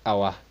get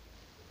our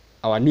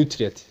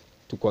nutrient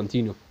to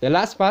continue. The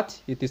last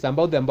part, it is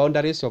about the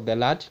boundaries of the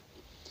land.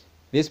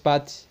 This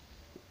part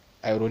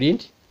I will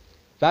read.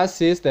 Thus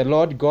says the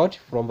Lord God,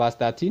 from verse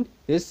 13,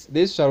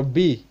 this shall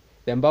be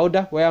the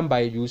boundary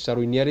whereby you shall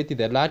inherit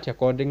the land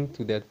according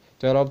to the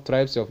 12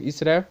 tribes of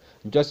Israel.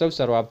 Joseph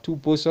shall have 2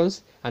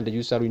 portions, and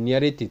you shall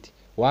inherit it.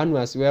 One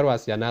was where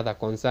was another,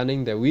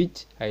 concerning the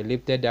which I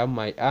lifted up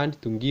my hand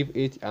to give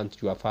it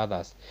unto your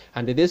fathers.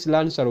 And this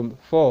land shall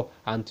fall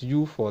unto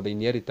you for the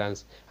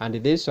inheritance, and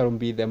this shall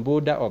be the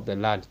border of the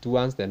land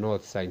towards the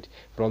north side,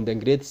 from the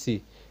great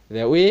sea,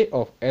 the way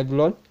of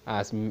Edlon,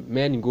 as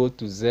men go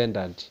to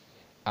Zendad,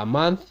 a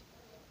month,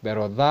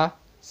 Berodha,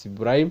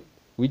 Sibraim,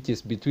 which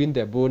is between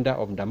the border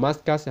of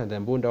Damascus and the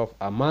border of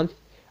Amath,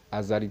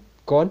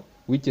 Azarikon,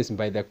 which is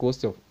by the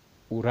coast of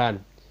Uran.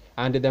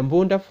 And the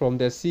border from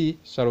the sea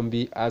shall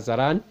be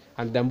Azaran,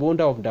 and the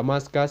border of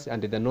Damascus,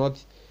 and the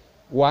north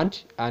one,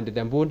 and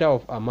the border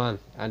of Amath,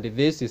 and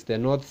this is the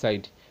north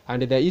side.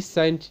 And the east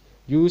side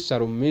you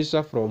shall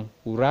measure from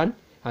Uran,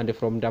 and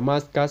from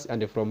Damascus,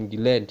 and from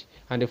Gilead,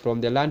 and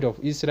from the land of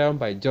Israel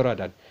by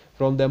Jordan,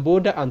 from the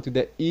border unto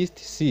the east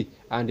sea,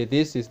 and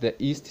this is the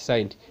east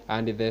side,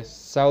 and the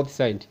south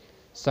side,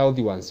 south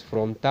ones,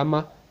 from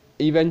Tamar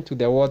even to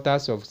the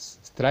waters of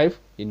strife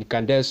in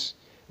Kadesh,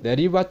 the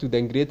river to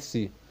the great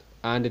sea,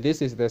 and this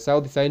is the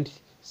south side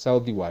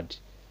southward.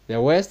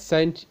 The west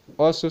side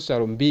also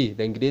shall be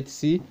the great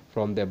sea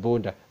from the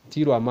border,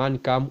 till a man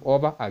come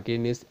over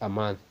against a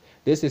man.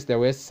 This is the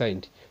west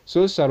side.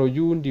 So shall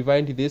you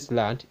divide this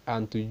land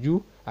unto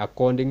you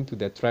according to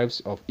the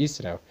tribes of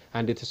Israel.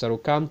 And it shall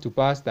come to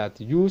pass that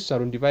you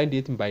shall divide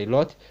it by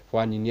lot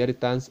for an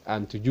inheritance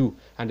unto you,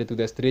 and to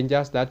the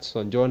strangers that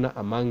sojourn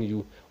among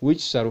you,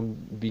 which shall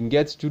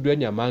beget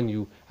children among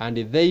you, and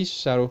they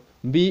shall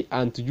be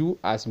unto you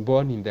as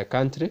born in the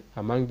country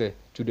among the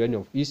children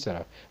of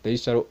Israel. They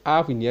shall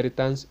have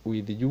inheritance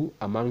with you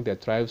among the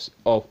tribes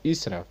of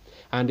Israel.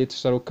 And it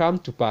shall come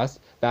to pass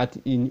that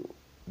in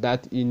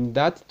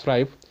that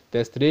tribe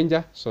the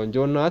stranger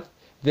sojourneth,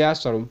 there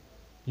shall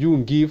you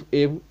give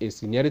him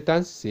his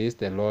inheritance, says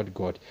the Lord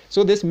God.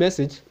 So this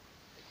message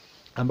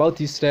about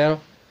Israel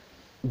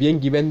being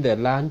given the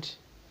land,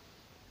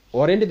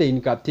 already they're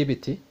in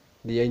captivity,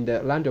 they are in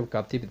the land of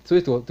captivity. So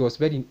it was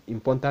very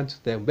important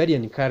to them, very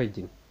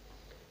encouraging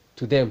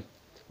to them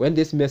when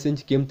this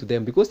message came to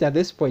them, because at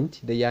this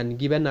point they had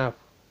given up.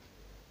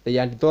 They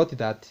had thought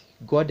that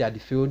God had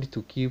failed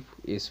to keep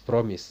his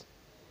promise.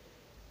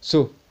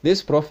 So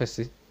this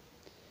prophecy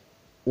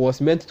was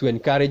meant to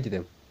encourage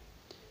them,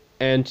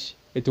 and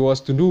it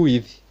was to do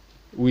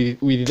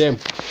with them.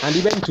 And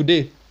even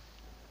today,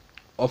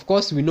 of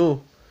course, we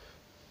know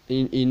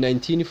in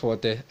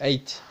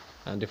 1948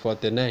 and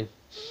 49,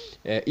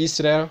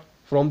 Israel,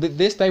 from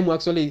this time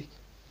actually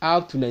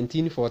up to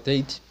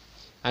 1948,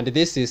 and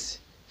this is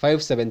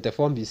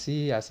 574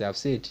 BC, as I have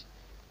said,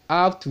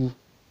 up to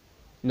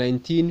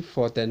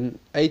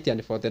 1948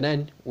 and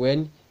 49,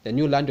 when the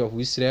new land of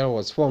Israel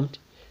was formed,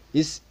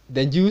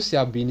 the Jews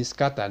have been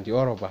scattered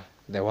all over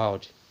the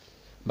world.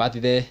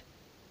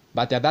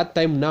 But at that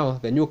time now,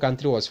 the new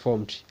country was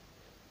formed,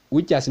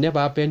 which has never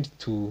happened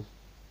to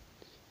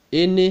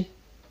any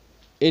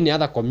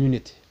other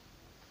community,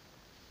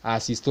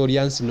 as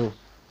historians know.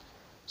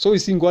 So we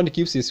see God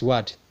keeps his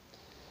word.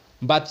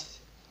 But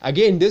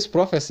again, this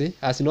prophecy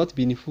has not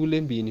been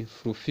fully been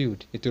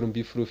fulfilled. It will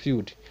be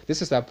fulfilled.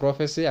 This is a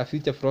prophecy, a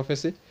future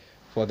prophecy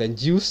for the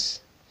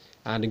Jews,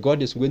 and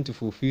God is going to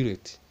fulfill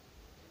it.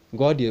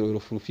 God will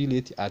fulfill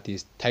it at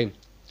his time.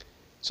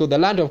 So the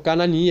land of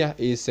Canaan here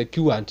is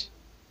secured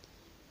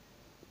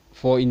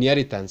for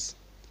inheritance,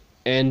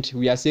 and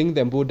we are seeing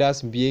the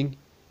borders being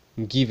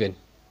given.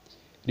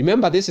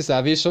 Remember, this is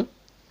a vision,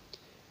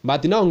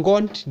 but now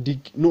God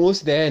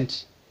knows the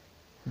end.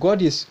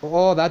 God is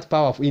all that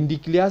powerful. He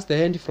declares the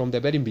end from the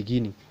very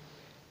beginning.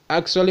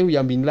 Actually, we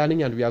have been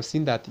learning and we have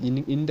seen that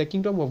in the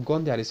kingdom of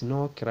God there is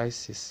no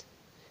crisis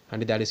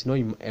and there is no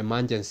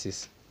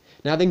emergencies.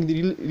 Nothing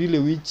really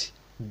which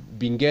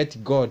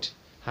beget God,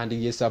 and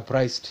he is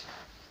surprised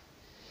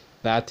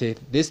that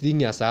this thing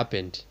has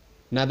happened.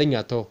 Nothing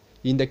at all.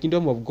 In the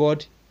kingdom of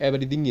God,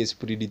 everything is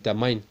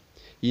predetermined.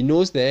 He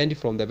knows the end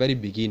from the very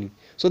beginning.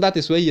 So that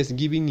is why he is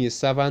giving his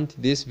servant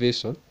this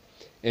vision,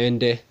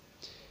 and it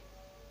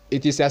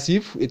is as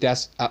if it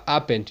has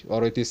happened,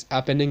 or it is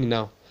happening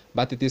now,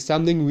 but it is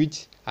something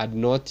which had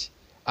not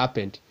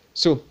happened.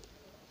 So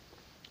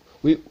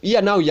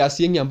here now we are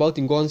seeing about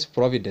God's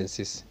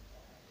providences.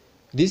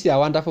 These are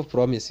wonderful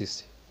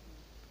promises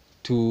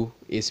to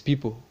his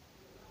people.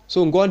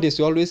 So God is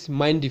always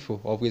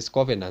mindful of his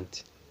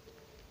covenant.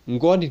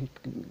 God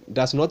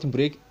does not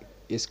break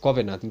his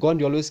covenant.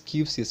 God always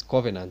keeps his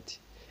covenant.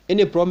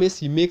 Any promise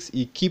he makes,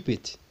 he keep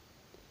it.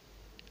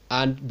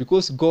 And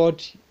because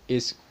God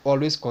is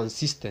always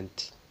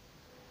consistent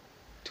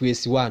to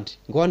his word,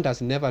 God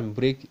can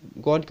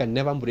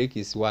never break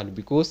his word,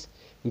 because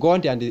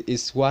God and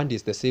his word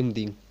is the same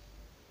thing.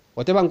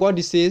 Whatever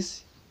God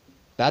says,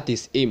 that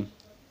is him.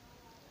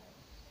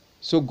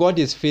 So God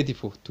is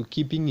faithful to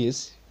keeping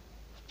his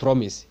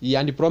promise. He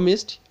had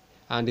promised,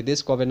 and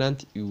this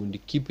covenant he will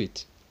keep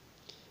it,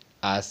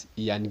 as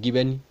he had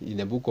given in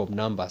the book of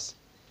Numbers.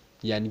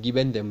 He had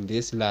given them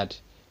this land,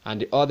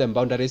 and all the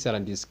boundaries are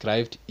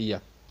described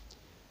here.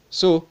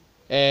 So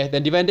the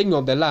dividing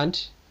of the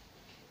land,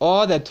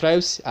 all the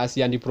tribes as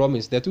he had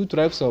promised, the two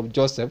tribes of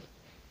Joseph,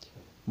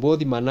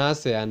 both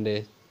Manasseh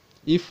and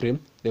Ephraim,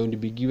 they will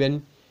be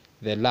given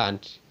the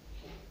land.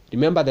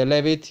 Remember, the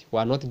Levites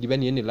were not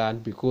given any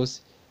land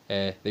because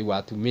they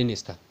were to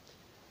minister.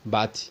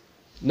 But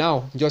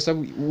now Joseph,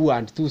 who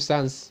had two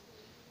sons,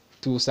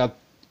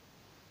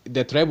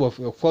 the tribe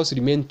of course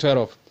remained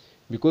 12,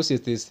 because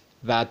it is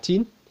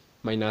 13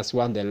 minus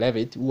 1, the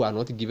Levites, who are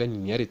not given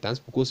inheritance,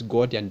 because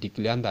God had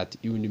declared that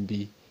it will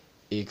be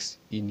its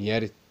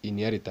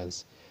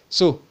inheritance.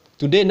 So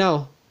today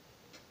now,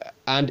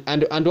 and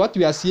what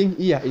we are seeing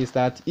here is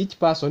that each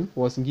person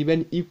was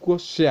given equal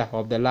share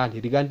of the land,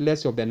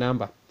 regardless of the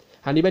number.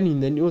 And even in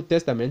the New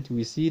Testament,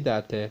 we see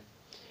that the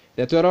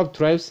 12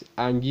 tribes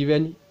are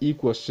given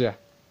equal share.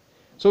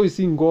 So we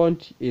see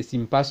God is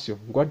impartial.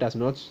 God does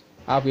not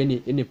have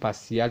any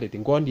partiality.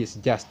 God is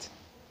just.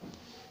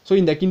 So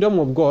in the kingdom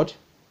of God,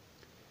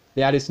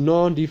 there is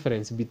no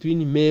difference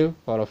between male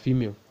or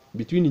female,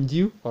 between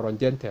Jew or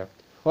Gentile.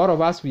 All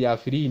of us, we are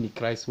free in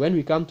Christ. When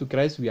we come to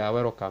Christ, we are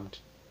welcomed.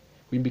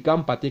 We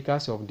become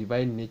partakers of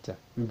divine nature.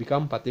 We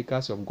become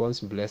partakers of God's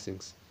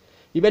blessings.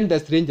 Even the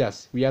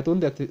strangers, we are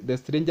told that the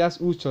strangers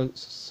who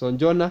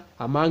sojourn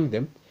among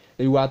them,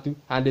 they were to,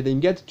 and they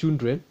get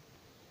children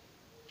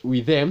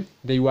with them,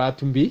 they were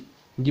to be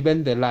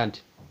given the land,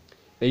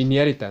 the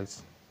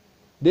inheritance.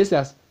 This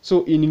is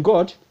so in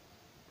God.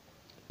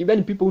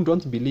 Even people who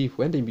don't believe,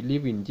 when they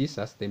believe in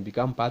Jesus, they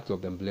become part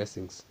of the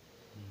blessings.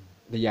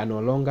 They are no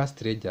longer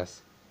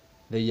strangers.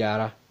 They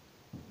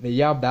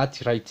have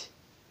that right.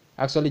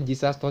 Actually,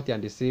 Jesus taught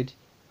and he said,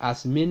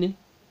 as many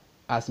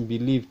as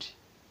believed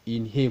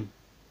in him,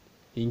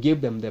 he gave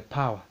them the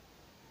power,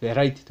 the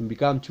right to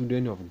become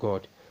children of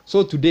God.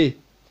 So today,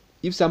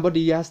 if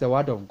somebody hears the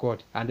word of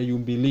God and you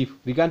believe,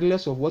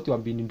 regardless of what you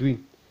have been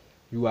doing,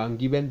 you are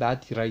given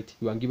that right,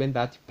 you are given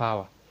that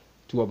power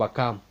to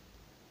overcome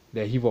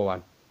the evil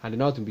one, and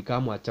now to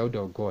become a child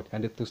of God,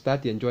 and to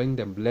start enjoying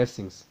the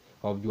blessings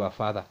of your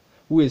Father,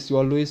 who is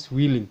always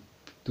willing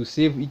to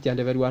save each and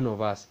every one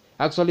of us.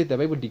 Actually, the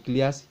Bible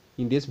declares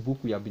in this book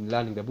we have been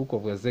learning, the book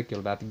of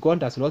Ezekiel, that God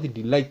does not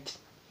delight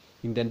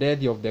in the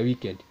death of the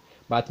wicked,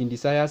 but he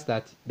desires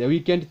that the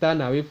wicked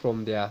turn away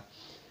from their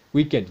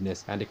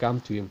wickedness and come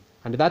to him.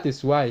 And that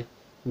is why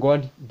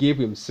God gave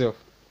himself,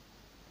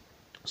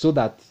 so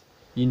that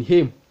in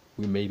him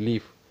we may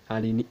live,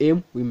 and in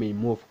him we may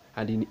move,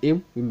 and in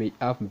him we may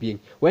have being.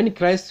 When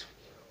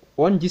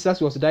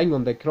Jesus was dying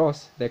on the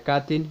cross, the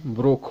curtain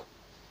broke.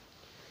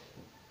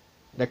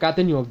 The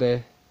curtain of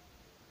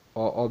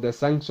the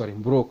sanctuary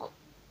broke,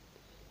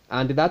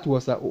 and that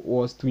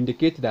was to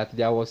indicate that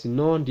there was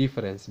no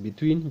difference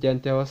between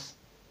Gentiles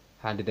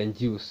and the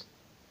Jews.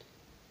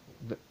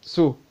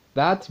 So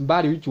that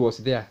barrier which was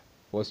there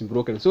was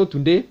broken. So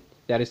today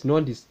there is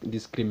no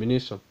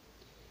discrimination.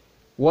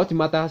 What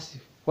matters,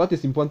 what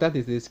is important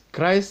is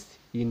Christ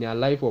in the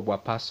life of a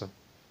person,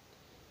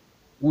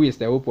 who is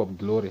the hope of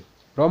glory.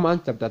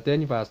 Romans chapter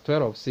 10 verse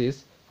 12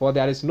 says, for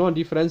there is no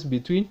difference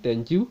between the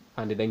Jew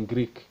and the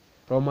Greek.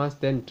 Romans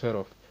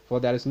 10:12.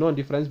 For there is no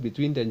difference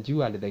between the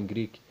Jew and the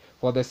Greek.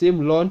 For the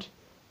same Lord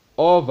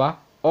over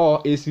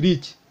all is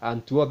rich,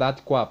 and to all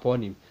that call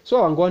upon him.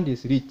 So our God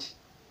is rich.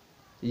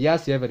 He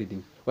has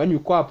everything. When you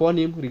call upon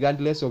him,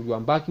 regardless of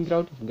your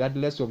background,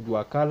 regardless of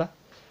your color,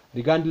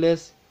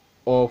 regardless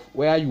of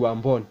where you are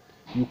born,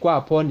 you call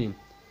upon him,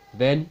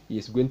 then he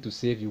is going to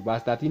save you.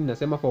 Verse 13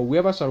 inasema, for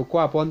whoever shall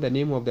call upon the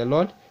name of the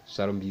Lord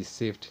shall be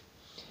saved.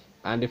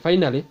 And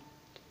finally,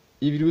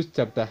 Hebrews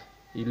chapter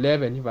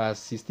 11 verse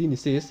 16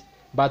 says,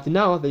 but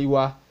now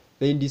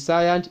they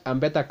desired a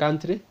better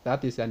country,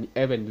 that is an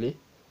heavenly,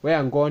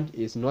 where God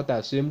is not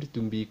ashamed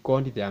to be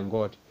called their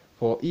God,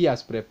 for he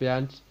has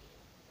prepared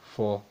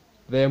for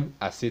them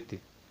a city.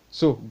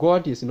 So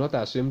God is not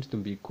ashamed to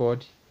be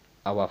called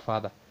our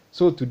Father.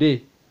 So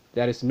today,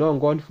 there is no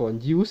God for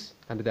Jews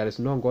and there is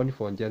no God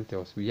for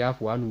Gentiles. We have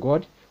one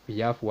God, we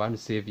have one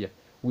Savior,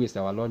 who is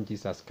our Lord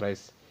Jesus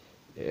Christ.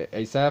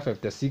 Isaiah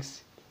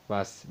 56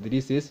 verse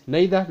 3 says,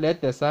 neither let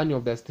the son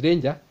of the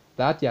stranger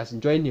that he has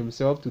joined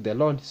himself to the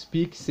Lord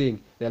speak, saying,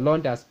 the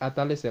Lord has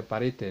utterly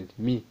separated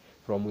me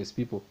from his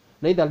people.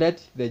 Neither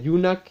let the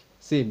eunuch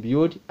say,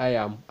 behold, I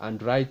am a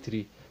dry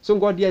tree. So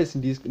God here is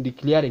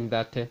declaring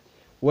that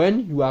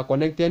when you are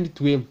connected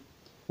to him,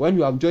 when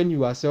you have joined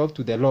yourself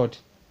to the Lord,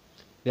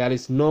 there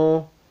is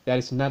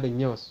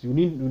nothing else. You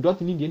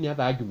don't need any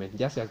other argument.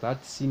 Just as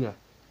that singer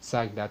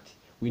sang, that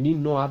we need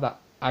no other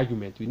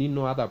argument, we need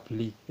no other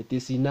plea. It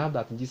is enough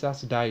that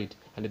Jesus died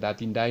and that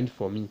he died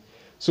for me.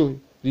 So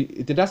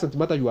it doesn't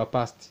matter your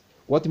past.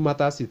 What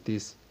matters it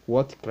is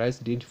what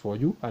Christ did for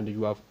you, and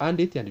you have earned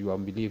it and you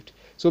have believed.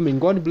 So may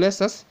God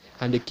bless us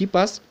and keep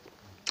us.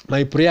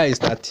 My prayer is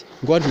that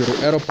God will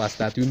help us,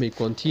 that we may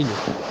continue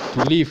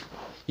to live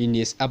in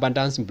his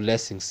abundance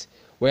blessings,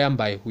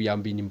 whereby we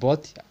have been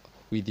bought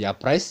with their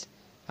price,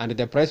 and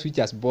the price which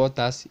has bought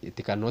us, it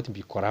cannot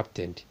be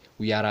corrupted.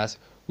 We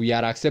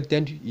are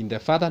accepted in the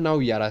Father. Now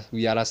we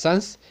are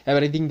sons.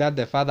 Everything that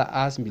the Father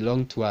has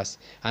belongs to us,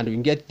 and we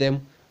get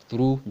them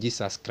through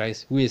Jesus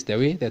Christ, who is the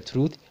way, the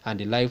truth, and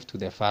the life to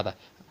the Father.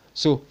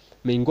 So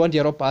may God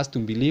help us to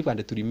believe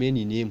and to remain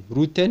in him,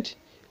 rooted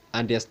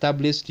and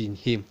established in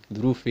him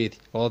through faith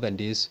all the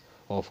days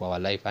of our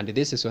life. And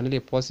this is only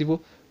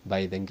possible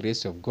by the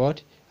grace of God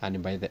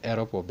and by the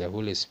help of the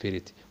Holy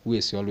Spirit, who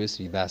is always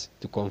with us,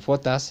 to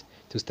comfort us,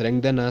 to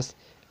strengthen us,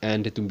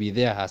 and to be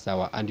there as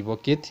our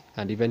advocate,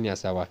 and even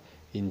as our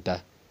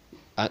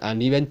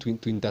even to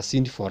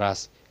intercede for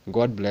us.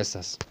 God bless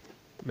us.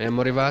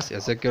 Memory verse,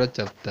 Ezekiel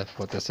chapter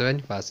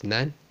 47 verse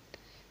 9.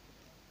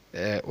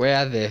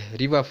 Where the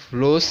river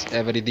flows,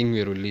 everything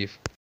will live.